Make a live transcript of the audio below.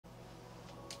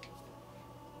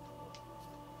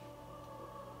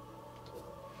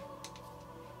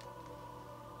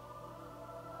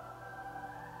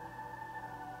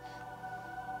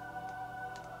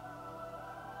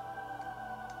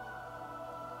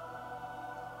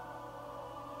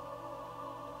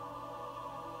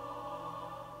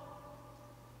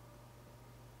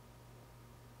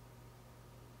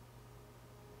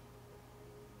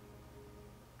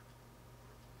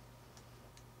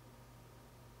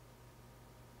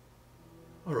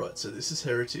Alright, so this is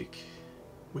Heretic.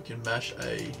 We can mash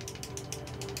A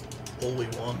all we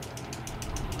want.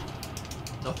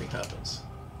 Nothing happens.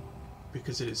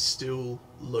 Because it is still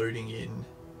loading in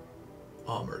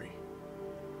Armory.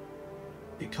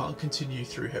 It can't continue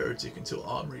through Heretic until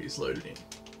Armory is loaded in.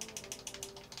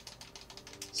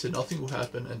 So nothing will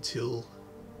happen until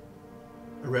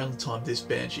around the time this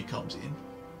Banshee comes in.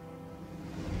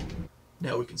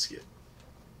 Now we can skip.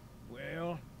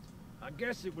 Well, I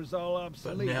guess it was all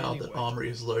obsolete. But now anyway. that Armory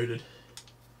is loaded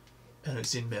and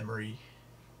it's in memory,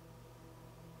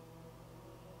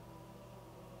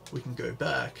 we can go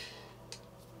back.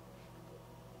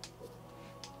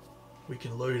 We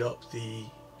can load up the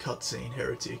cutscene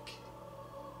Heretic.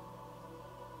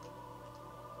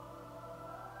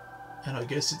 And I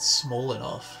guess it's small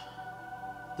enough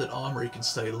that Armory can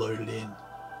stay loaded in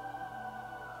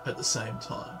at the same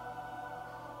time.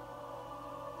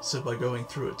 So by going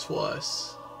through it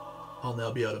twice, I'll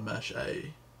now be able to mash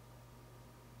A.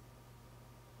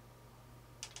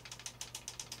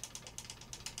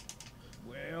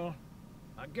 Well,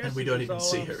 I guess And we it don't was even all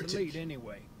see obsolete Heretic.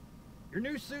 anyway. Your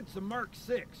new suit's a Mark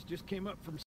 6, just came up from